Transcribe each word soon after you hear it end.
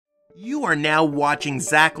You are now watching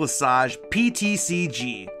ZACIAN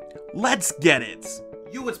PTCG. Let's get it!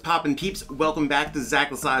 Yo, what's poppin' peeps? Welcome back to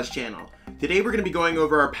ZACIAN's channel. Today we're going to be going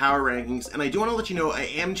over our power rankings, and I do want to let you know I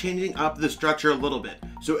am changing up the structure a little bit.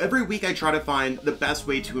 So every week I try to find the best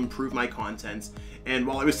way to improve my content, and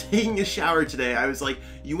while I was taking a shower today, I was like,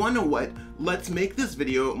 you want to know what? Let's make this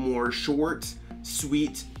video more short,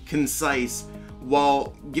 sweet, concise,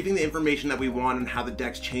 while giving the information that we want and how the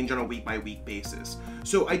decks change on a week-by-week basis.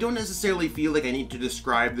 So I don't necessarily feel like I need to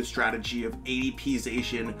describe the strategy of ADP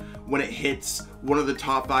ZACIAN when it hits one of the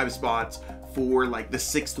top 5 spots for like the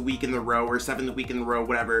 6th week in the row or 7th week in the row,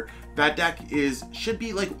 whatever. That deck should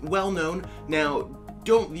be like well known. Now,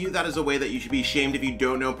 don't view that as a way that you should be shamed if you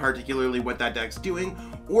don't know particularly what that deck's doing,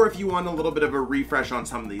 or if you want a little bit of a refresh on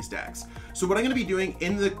some of these decks. So what I'm going to be doing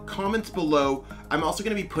in the comments below, I'm also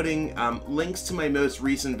going to be putting links to my most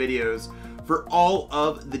recent videos for all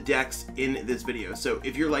of the decks in this video. So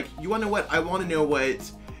if you're like, you want to know what, I want to know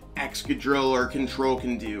what EXCADRILL or Control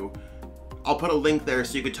can do, I'll put a link there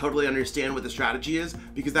so you could totally understand what the strategy is,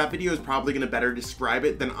 because that video is probably going to better describe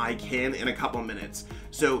it than I can in a couple minutes.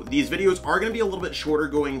 So these videos are going to be a little bit shorter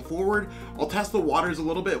going forward. I'll test the waters a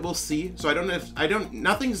little bit, we'll see. So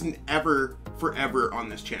nothing's ever forever on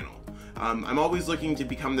this channel. I'm always looking to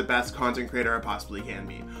become the best content creator I possibly can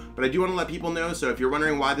be. But I do want to let people know, so if you're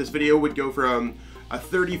wondering why this video would go from a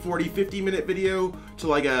 30, 40, 50 minute video to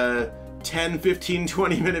like a 10, 15,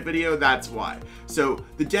 20 minute video, that's why. So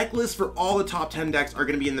the deck list for all the top 10 decks are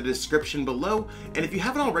going to be in the description below, and if you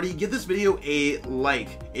haven't already, give this video a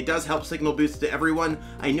like. It does help signal boost to everyone.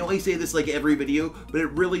 I know I say this like every video, but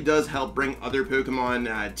it really does help bring other Pokemon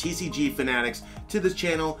TCG fanatics to this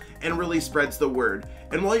channel and really spreads the word.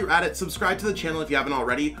 And while you're at it, subscribe to the channel if you haven't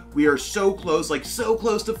already. We are so close, like so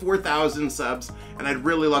close to 4,000 subs, and I'd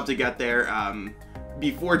really love to get there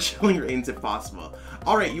before Chilling Reigns if possible.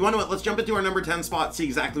 Alright, you wanna know what? Let's jump into our number 10 spot, see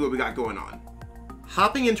exactly what we got going on.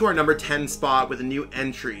 Hopping into our number 10 spot with a new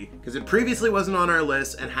entry, because it previously wasn't on our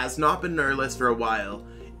list and has not been on our list for a while,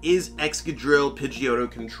 is EXCADRILL Pidgeotto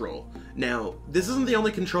Control. Now, this isn't the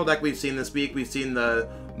only control deck we've seen this week. We've seen the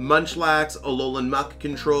Munchlax, Alolan Muck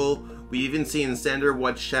control. We've even seen Sander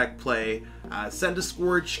Wutschek play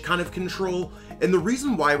Scentiscorch kind of control. And the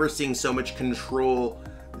reason why we're seeing so much control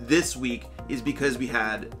this week is because we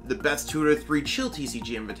had the best 2/3 Chill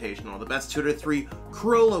TCG Invitational, the best 2/3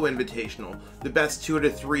 Crollo Invitational, the best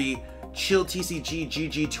 2/3 Chill TCG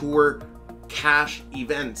GG Tour cash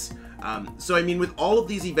events. So I mean, with all of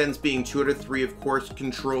these events being 2/3, of course,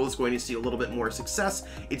 Control is going to see a little bit more success.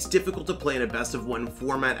 It's difficult to play in a best of 1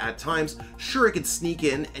 format at times. Sure, it could sneak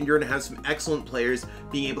in, and you're going to have some excellent players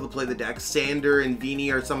being able to play the deck. Sander and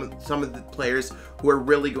Vini are some of the players who are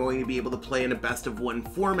really going to be able to play in a best of 1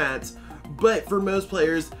 format. But for most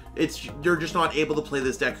players, they're just not able to play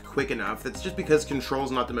this deck quick enough. That's just because Control's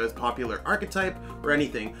not the most popular archetype or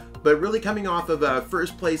anything. But really coming off of a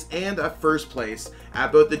first place and a first place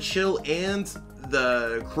at both the Chill and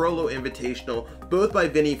the Crollo Invitational, both by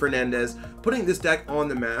Vinny Fernandez, putting this deck on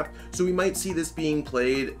the map. So we might see this being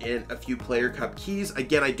played in a few player cup keys.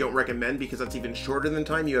 Again, I don't recommend, because that's even shorter than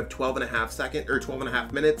time. You have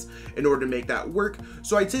 12.5 minutes in order to make that work.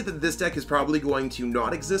 So I'd say that this deck is probably going to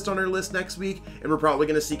not exist on our list next week, and we're probably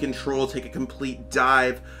going to see Control take a complete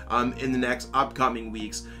dive in the next upcoming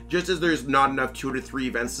weeks, just as there's not enough 2/3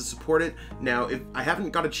 events to support it. Now, if I haven't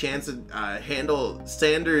got a chance to handle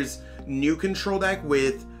Sanders' new control deck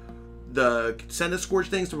with the Scentiscorch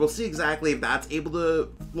thing, so we'll see exactly if that's able to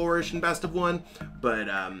flourish in best of 1, but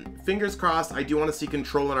fingers crossed. I do want to see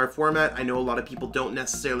Control in our format. I know a lot of people don't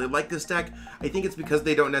necessarily like this deck. I think it's because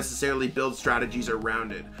they don't necessarily build strategies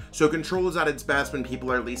around it. So Control is at its best when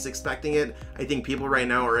people are least expecting it. I think people right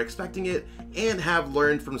now are expecting it and have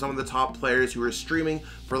learned from some of the top players who are streaming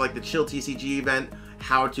for like the Chill TCG event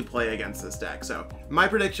how to play against this deck. So my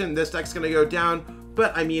prediction, this deck's going to go down.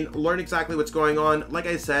 But I mean, learn exactly what's going on. Like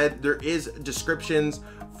I said, there is descriptions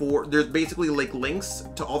there's basically like links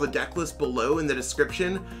to all the deck lists below in the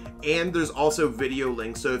description, and there's also video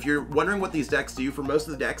links. So if you're wondering what these decks do, for most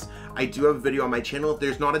of the decks, I do have a video on my channel. If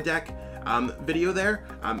there's not a deck video there,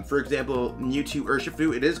 for example, MEWTWO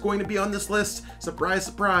URSHIFU, it is going to be on this list. Surprise,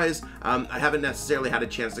 surprise. I haven't necessarily had a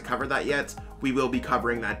chance to cover that yet. We will be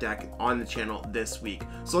covering that deck on the channel this week.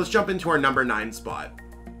 So let's jump into our number 9 spot.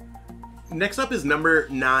 Next up is number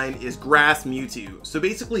 9 is Grass MEWTWO. So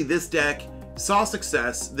basically this deck saw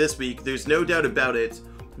success this week, there's no doubt about it,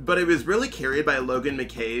 but it was really carried by Logan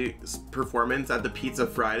McKay's performance at the Pizza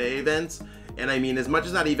Friday event. And I mean, as much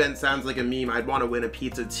as that event sounds like a meme, I'd want to win a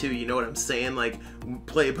pizza too, you know what I'm saying? Like,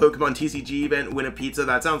 play a Pokemon TCG event, win a pizza,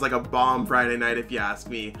 that sounds like a bomb Friday night if you ask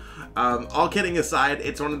me. All kidding aside,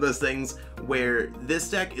 it's one of those things where this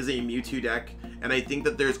deck is a Mewtwo deck, and I think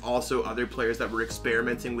that there's also other players that were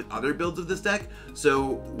experimenting with other builds of this deck.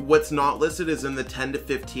 So what's not listed is in the 10 to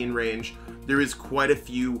 15 range. There is quite a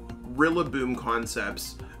few Rillaboom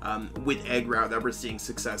concepts with Egg Route that we're seeing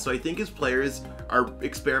success. So I think as players are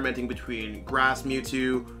experimenting between Grass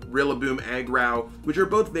Mewtwo, Rillaboom, Egg Route, which are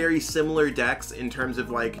both very similar decks in terms of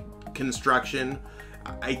like construction,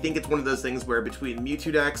 I think it's one of those things where between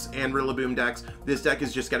Mewtwo decks and Rillaboom decks, this deck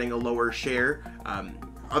is just getting a lower share.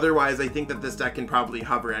 Otherwise, I think that this deck can probably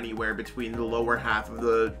hover anywhere between the lower half of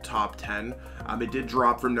the top 10. It did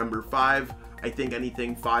drop from number 5. I think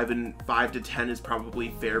anything 5 to 10 is probably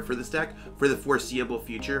fair for this deck for the foreseeable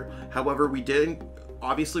future. However, we did,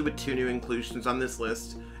 obviously with 2 new inclusions on this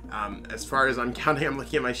list, as far as I'm counting, I'm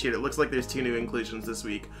looking at my sheet, it looks like there's 2 new inclusions this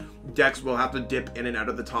week. Decks will have to dip in and out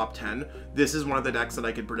of the top 10. This is one of the decks that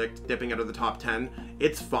I could predict dipping out of the top 10.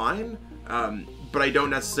 It's fine, but I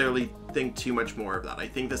don't necessarily think too much more of that. I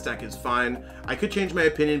think this deck is fine. I could change my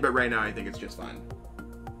opinion, but right now I think it's just fine.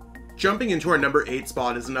 Jumping into our number 8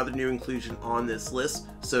 spot is another new inclusion on this list.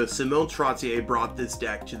 So Simone Trottier brought this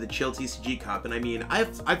deck to the Chill TCG Cup, and I mean,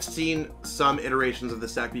 I've seen some iterations of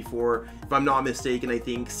this deck before. If I'm not mistaken, I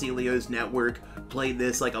think Celio's Network played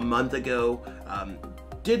this like a month ago.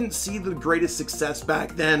 Didn't see the greatest success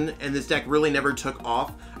back then, and this deck really never took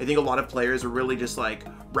off. I think a lot of players are really just like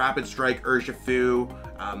Rapid Strike URSHIFU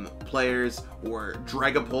players, or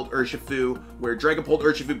Dragapult URSHIFU, where Dragapult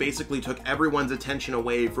URSHIFU basically took everyone's attention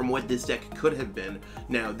away from what this deck could have been.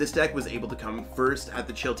 Now, this deck was able to come first at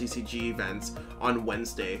the Chill TCG events on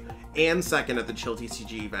Wednesday, and second at the Chill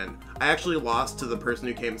TCG event. I actually lost to the person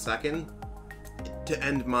who came second to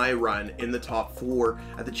end my run in the top 4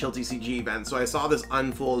 at the Chill TCG event. So I saw this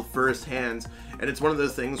unfold firsthand, and it's one of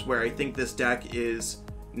those things where I think this deck is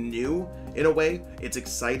new in a way, it's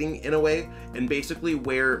exciting in a way, and basically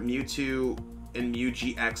where Mewtwo and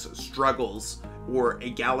MewGX struggles, or a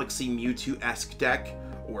Galaxy Mewtwo-esque deck,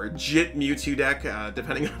 or JIT Mewtwo deck,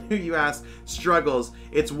 depending on who you ask, struggles,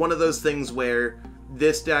 it's one of those things where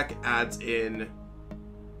this deck adds in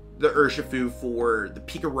the URSHIFU for the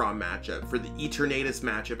PIKAROM matchup, for the ETERNATUS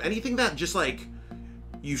matchup, anything that just like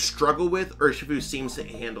you struggle with, URSHIFU seems to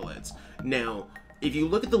handle it. Now, if you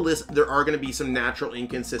look at the list, there are going to be some natural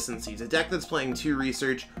inconsistencies. A deck that's playing 2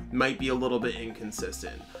 research might be a little bit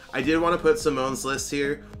inconsistent. I did want to put Simone's list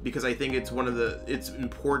here because I think it's it's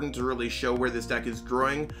important to really show where this deck is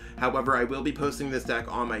growing. However, I will be posting this deck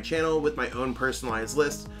on my channel with my own personalized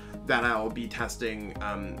list that I'll be testing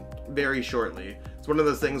very shortly. It's one of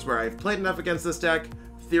those things where I've played enough against this deck,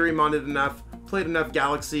 theory modded enough, played enough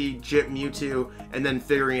Galaxy, JIT Mewtwo, and then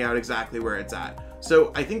figuring out exactly where it's at.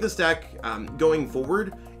 So I think this deck, going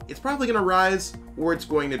forward, it's probably going to rise or it's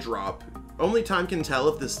going to drop. Only time can tell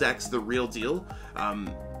if this deck's the real deal.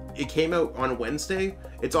 It came out on Wednesday.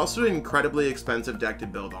 It's also an incredibly expensive deck to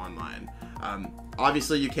build online.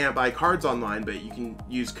 Obviously you can't buy cards online, but you can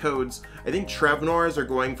use codes. I think Trevnors are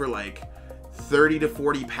going for like 30 to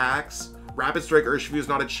 40 packs. Rapid Strike URSHIFU is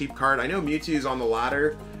not a cheap card. I know Mewtwo's on the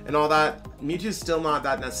ladder and all that. Mewtwo's still not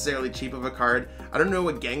that necessarily cheap of a card. I don't know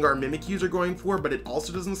what Gengar Mimikyus are going for, but it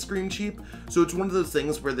also doesn't scream cheap. So it's one of those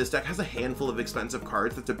things where this deck has a handful of expensive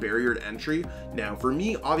cards that's a barrier to entry. Now for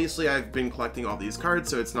me, obviously I've been collecting all these cards,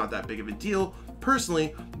 so it's not that big of a deal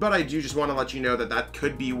personally, but I do just want to let you know that that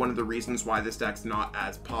could be one of the reasons why this deck's not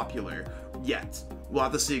as popular yet. We'll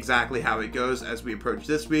have to see exactly how it goes as we approach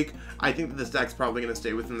this week. I think that this deck's probably going to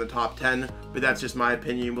stay within the top 10, but that's just my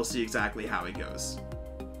opinion. We'll see exactly how it goes.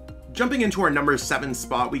 Jumping into our number 7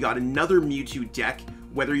 spot, we got another Mewtwo deck.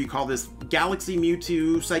 Whether you call this Galaxy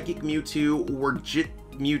Mewtwo, Psychic Mewtwo, or JIT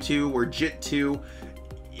Mewtwo, or JIT2,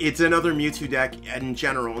 it's another Mewtwo deck in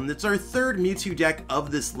general, and it's our 3rd Mewtwo deck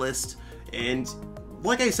of this list. And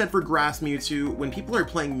like I said for Grass Mewtwo, when people are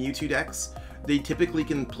playing Mewtwo decks, they typically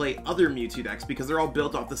can play other Mewtwo decks because they're all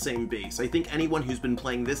built off the same base. I think anyone who's been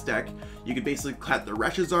playing this deck, you could basically cut the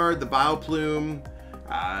Reshizard, the Vileplume,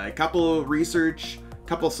 a couple of Research,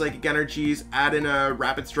 couple Psychic Energies, add in a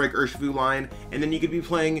Rapid Strike URSHIFU line, and then you could be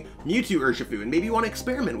playing Mewtwo URSHIFU, and maybe you want to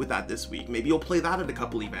experiment with that this week. Maybe you'll play that at a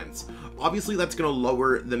couple events. Obviously, that's going to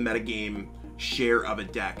lower the metagame share of a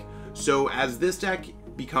deck. So as this deck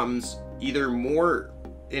becomes either more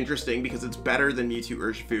interesting because it's better than Mewtwo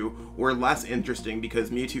URSHIFU, or less interesting because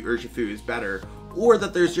Mewtwo URSHIFU is better, or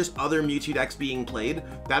that there's just other Mewtwo decks being played,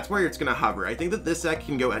 that's where it's going to hover. I think that this deck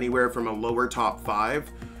can go anywhere from a lower top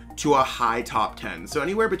 5 to a high top 10. So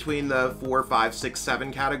anywhere between the 4, 5, 6,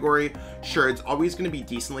 7 category, sure, it's always going to be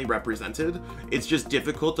decently represented. It's just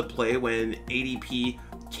difficult to play when ADP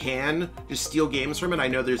can just steal games from it. I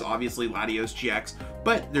know there's obviously Latios GX,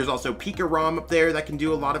 but there's also PIKAROM up there that can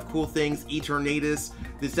do a lot of cool things. ETERNATUS.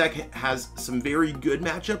 This deck has some very good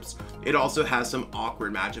matchups. It also has some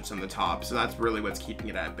awkward matchups on the top, so that's really what's keeping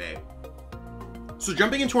it at bay. So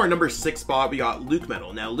jumping into our number 6 spot, we got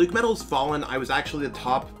LUCMETAL. Now, LUCMETAL's fallen. I was actually the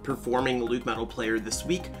top performing LUCMETAL player this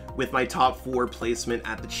week with my top 4 placement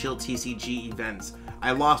at the Chill TCG events.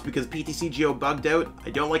 I lost because PTCGO bugged out.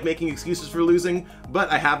 I don't like making excuses for losing, but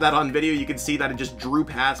I have that on video. You can see that it just drew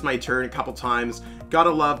past my turn a couple times.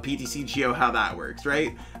 Gotta love PTCGO how that works,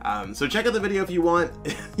 right? So check out the video if you want.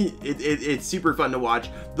 It's super fun to watch.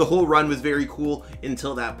 The whole run was very cool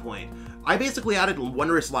until that point. I basically added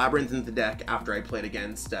Wondrous Labyrinth into the deck after I played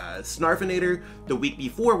against Snarfinator the week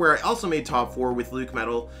before, where I also made top 4 with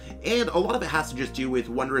LUCMETAL, and a lot of it has to just do with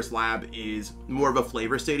Wondrous Lab is more of a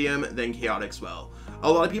flavor stadium than Chaotic Swell.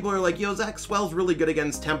 A lot of people are like, yo, Zach, Swell's really good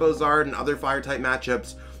against TEMPOZARD and other fire-type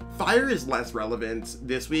matchups. Fire is less relevant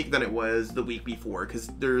this week than it was the week before, because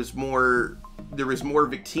there was more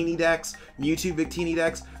Victini decks, MEWTWO Victini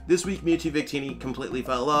decks. This week, MEWTWO Victini completely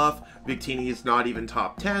fell off. Victini is not even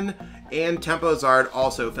top 10, and TEMPOZARD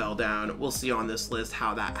also fell down. We'll see on this list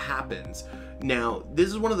how that happens. Now, this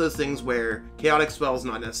is one of those things where Chaotic Swell is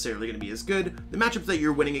not necessarily going to be as good. The matchups that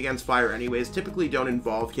you're winning against Fire anyways typically don't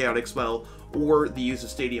involve Chaotic Swell or the use of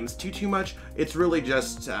stadiums too much. It's really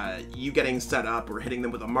just you getting set up or hitting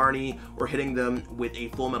them with a Marnie or hitting them with a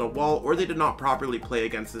Full Metal Wall, or they did not properly play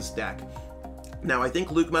against this deck. Now, I think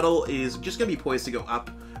LUCMETAL is just going to be poised to go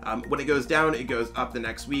up. When it goes down, it goes up the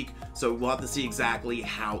next week, so we'll have to see exactly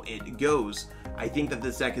how it goes. I think that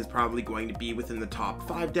this deck is probably going to be within the top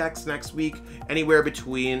 5 decks next week, anywhere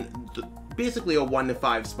between basically a 1 to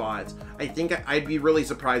 5 spots. I think I'd be really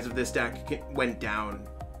surprised if this deck went down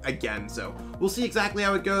again, so we'll see exactly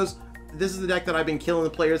how it goes. This is the deck that I've been killing the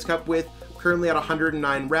Players' Cup with, currently at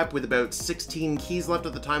 109 rep with about 16 keys left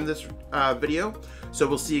at the time of this video, so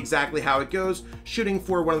we'll see exactly how it goes, shooting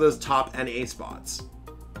for one of those top NA spots.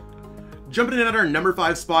 Jumping in at our number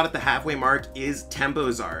 5 spot at the halfway mark is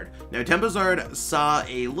TEMPOZARD. Now, TEMPOZARD saw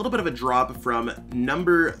a little bit of a drop from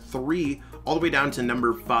number 3 all the way down to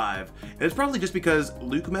number 5. And it's probably just because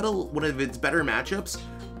LUCMETAL, one of its better matchups,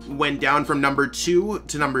 went down from number 2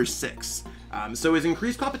 to number 6. So as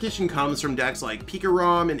increased competition comes from decks like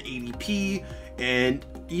PIKAROM and ADP and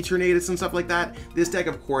ETERNATUS and stuff like that, this deck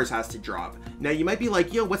of course has to drop. Now you might be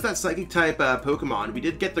like, yo, what's that psychic type Pokemon? We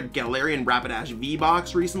did get the Galarian Rapidash V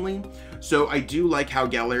box recently, so I do like how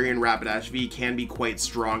Galarian Rapidash V can be quite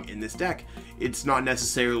strong in this deck. It's not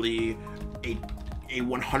necessarily a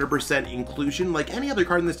 100% inclusion like any other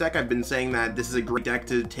card in this deck. I've been saying that this is a great deck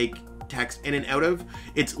to take text in and out of.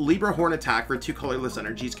 Its Libra Horn attack for 2 colorless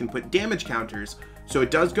energies can put damage counters, so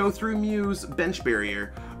it does go through Mew's bench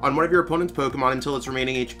barrier on one of your opponent's Pokemon until its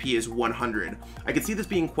remaining HP is 100. I could see this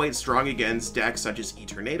being quite strong against decks such as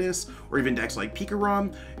ETERNATUS or even decks like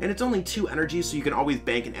PIKAROM, and it's only 2 energies, so you can always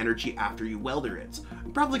bank an energy after you welder it.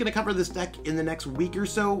 I'm probably going to cover this deck in the next week or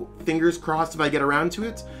so, fingers crossed if I get around to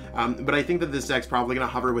it, but I think that this deck's probably going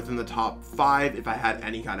to hover within the top 5 if I had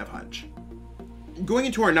any kind of hunch. Going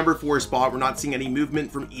into our number 4 spot, we're not seeing any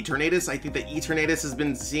movement from ETERNATUS. I think that ETERNATUS has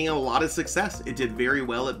been seeing a lot of success. It did very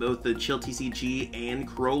well at both the Chill TCG and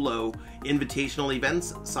Crollo invitational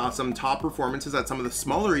events, saw some top performances at some of the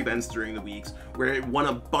smaller events during the weeks, where it won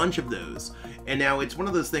a bunch of those. And now it's one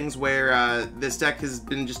of those things where this deck has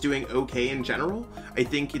been just doing okay in general. I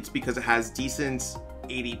think it's because it has decent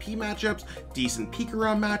ADP matchups, decent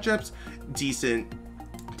PIKAROM matchups, decent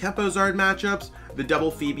TEMPOZARD matchups. The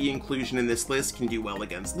double Phoebe inclusion in this list can do well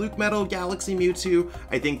against LUCMETAL, Galaxy Mewtwo.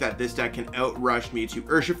 I think that this deck can outrush MEWTWO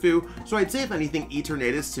URSHIFU, so I'd say if anything,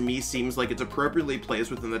 ETERNATUS to me seems like it's appropriately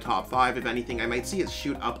placed within the top 5. If anything, I might see it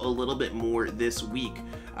shoot up a little bit more this week.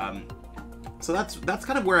 So that's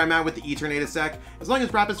kind of where I'm at with the ETERNATUS deck. As long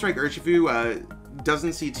as Rapid Strike Urshifu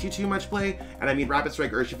doesn't see too much play, and I mean Rapid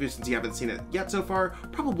Strike Urshifu, since you haven't seen it yet so far,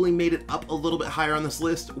 probably made it up a little bit higher on this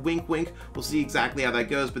list. Wink wink. We'll see exactly how that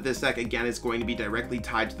goes, but this deck again is going to be directly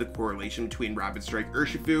tied to the correlation between Rapid Strike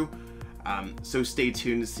Urshifu, so stay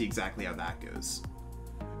tuned to see exactly how that goes.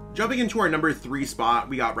 Jumping into our number 3 spot,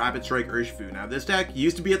 we got Rapid Strike Urshifu. Now this deck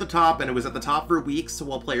used to be at the top, and it was at the top for weeks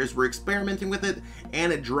while players were experimenting with it,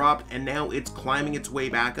 and it dropped, and now it's climbing its way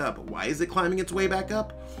back up. Why is it climbing its way back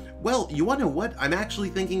up? Well, you want to know what? I'm actually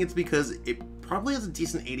thinking it's because it probably has a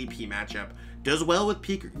decent ADP matchup. Does well with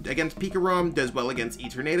against PIKAROM, does well against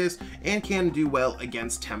ETERNATUS, and can do well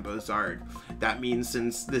against TEMPOZARD. That means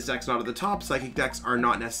since this deck's not at the top, Psychic decks are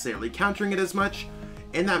not necessarily countering it as much,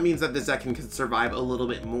 and that means that this deck can survive a little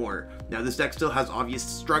bit more. Now, this deck still has obvious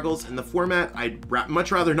struggles in the format. I'd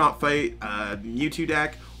much rather not fight a MEWTWO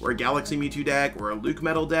deck, or a Galaxy MEWTWO deck, or a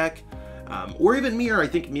LUCMETAL deck, or even Mirror. I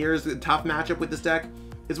think Mirror is a tough matchup with this deck.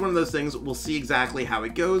 It's one of those things, we'll see exactly how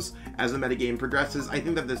it goes as the metagame progresses. I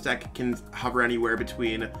think that this deck can hover anywhere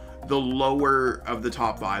between the lower of the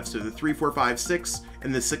top 5, so the 3, 4, 5, 6,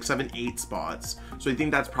 and the 6, 7, 8 spots. So I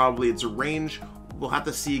think that's probably its range. We'll have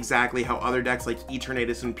to see exactly how other decks like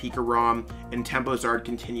ETERNATUS and PIKAROM and TEMPOZARD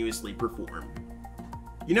continuously perform.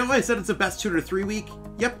 You know how I said it's a best 2 to 3 week?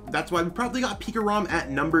 Yep, that's why we probably got PIKAROM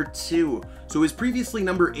at number 2. So it was previously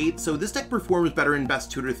number 8, so this deck performs better in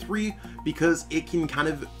best 2 to 3 because it can kind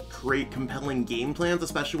of create compelling game plans,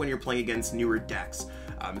 especially when you're playing against newer decks.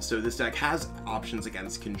 So this deck has options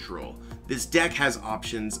against Control. This deck has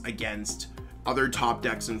options against other top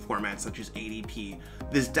decks and formats such as ADP.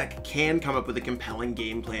 This deck can come up with a compelling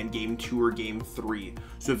game plan game 2 or game 3.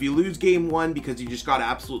 So if you lose game 1 because you just got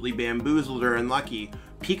absolutely bamboozled or unlucky,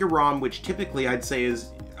 PIKAROM, which typically I'd say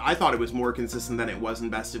is, I thought it was more consistent than it was in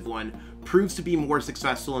best of 1, proves to be more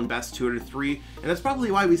successful in best 2 to 3, and that's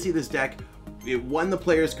probably why we see this deck. It won the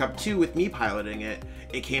Players Cup 2 with me piloting it,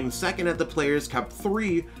 it came second at the Players Cup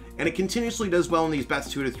 3, and it continuously does well in these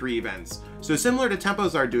best 2 to 3 events. So similar to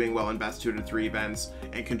TEMPOZARD doing well in best 2 to 3 events,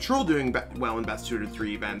 and Control doing well in best 2 to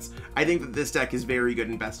 3 events, I think that this deck is very good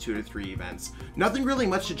in best 2 to 3 events. Nothing really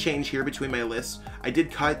much to change here between my lists. I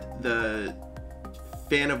did cut the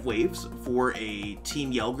Fan of Waves for a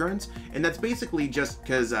Team Yellgrunt, and that's basically just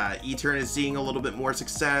because Etern is seeing a little bit more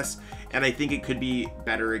success, and I think it could be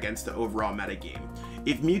better against the overall metagame.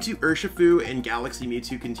 If MEWTWO URSHIFU and Galaxy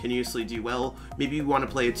MEWTWO continuously do well, maybe you want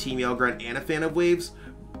to play a Team Yellgrunt and a Fan of Waves.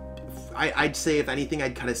 I'd say if anything,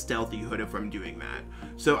 I'd cut a Stealthy Hood if I'm doing that.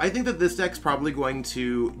 So I think that this deck's probably going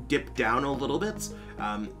to dip down a little bit,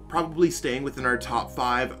 probably staying within our top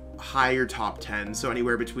 5, higher top 10, so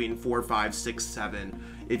anywhere between 4, 5, 6, 7,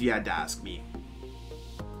 if you had to ask me.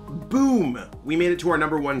 Boom! We made it to our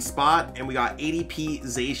number 1 spot, and we got ADP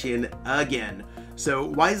ZACIAN again. So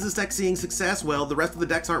why is this deck seeing success? Well, the rest of the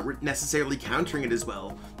decks aren't necessarily countering it as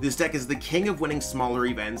well. This deck is the king of winning smaller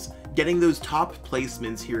events, getting those top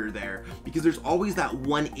placements here or there, because there's always that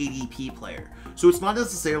one ADP player. So it's not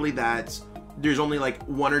necessarily that there's only like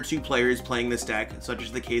 1 or 2 players playing this deck, such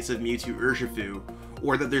as the case of MEWTWO URSHIFU,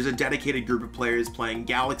 or that there's a dedicated group of players playing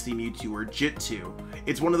Galaxy MEWTWO or JIT2.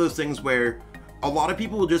 It's one of those things where a lot of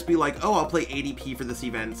people will just be like, oh, I'll play ADP for this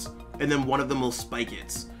event, and then one of them will spike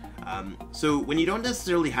it. So when you don't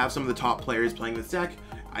necessarily have some of the top players playing this deck,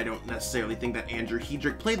 I don't necessarily think that Andrew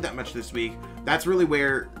Hedrick played that much this week. That's really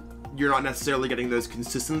where you're not necessarily getting those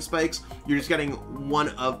consistent spikes. You're just getting one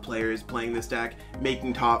of players playing this deck,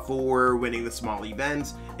 making top 4, winning the small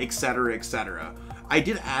events, etc, etc. I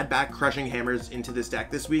did add back Crushing Hammers into this deck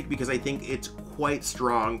this week because I think it's quite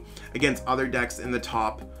strong against other decks in the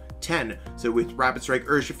top 10. So with Rapid Strike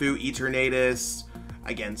URSHIFU, ETERNATUS,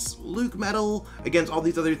 against LUCMETAL, against all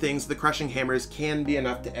these other things, the Crushing Hammers can be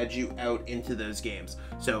enough to edge you out into those games.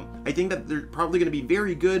 So I think that they're probably going to be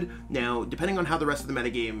very good. Now, depending on how the rest of the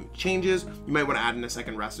metagame changes, you might want to add in a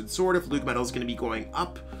second Rusted Sword if LUCMETAL is going to be going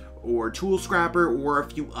up, or Tool Scrapper, or a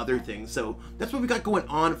few other things. So that's what we got going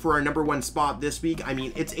on for our number 1 spot this week. I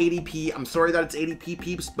mean, it's ADP. I'm sorry that it's ADP,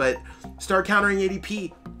 peeps, but start countering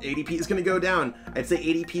ADP. ADP is going to go down. I'd say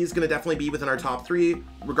ADP is going to definitely be within our top 3,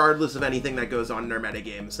 regardless of anything that goes on in our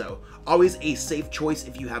metagame. So always a safe choice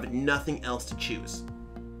if you have nothing else to choose.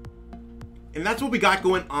 And that's what we got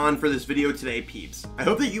going on for this video today, peeps. I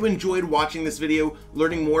hope that you enjoyed watching this video,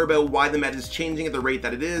 learning more about why the meta is changing at the rate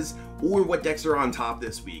that it is, or what decks are on top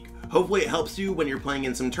this week. Hopefully it helps you when you're playing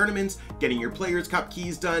in some tournaments, getting your Players Cup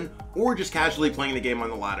keys done, or just casually playing the game on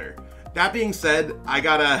the ladder. That being said, I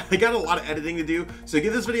got a lot of editing to do, so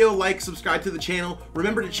give this video a like, subscribe to the channel,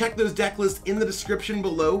 remember to check those deck lists in the description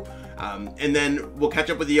below, and then we'll catch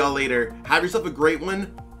up with y'all later. Have yourself a great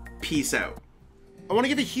one. Peace out. I want to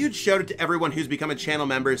give a huge shout out to everyone who's become a channel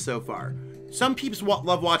member so far. Some peeps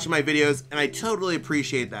love watching my videos, and I totally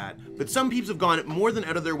appreciate that, but some peeps have gone more than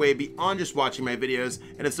out of their way beyond just watching my videos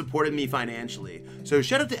and have supported me financially. So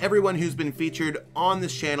shout out to everyone who's been featured on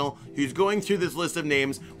this channel, who's going through this list of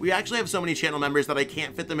names. We actually have so many channel members that I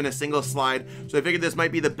can't fit them in a single slide, so I figured this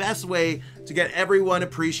might be the best way to get everyone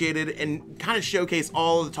appreciated and kind of showcase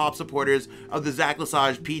all of the top supporters of the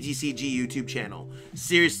ZACIAN PTCG YouTube channel.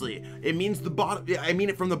 Seriously, it means I mean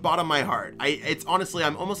it from the bottom of my heart. It's honestly,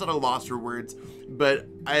 I'm almost at a loss for words, but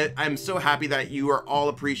I'm so happy that you are all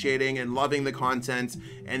appreciating and loving the content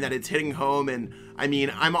and that it's hitting home. And I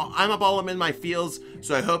mean, I'm up all in my feels,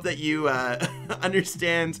 so I hope that you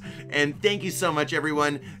understand. And thank you so much,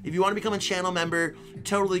 everyone. If you want to become a channel member,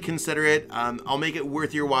 totally consider it. I'll make it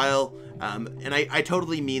worth your while. And I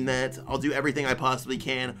totally mean that. I'll do everything I possibly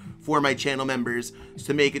can for my channel members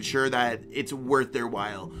to make it sure that it's worth their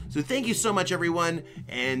while. So thank you so much, everyone.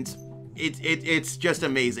 And it's just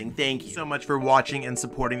amazing. Thank you so much for watching and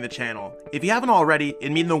supporting the channel. If you haven't already,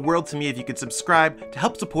 it'd mean the world to me if you could subscribe to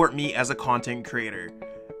help support me as a content creator.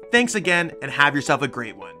 Thanks again, and have yourself a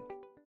great one.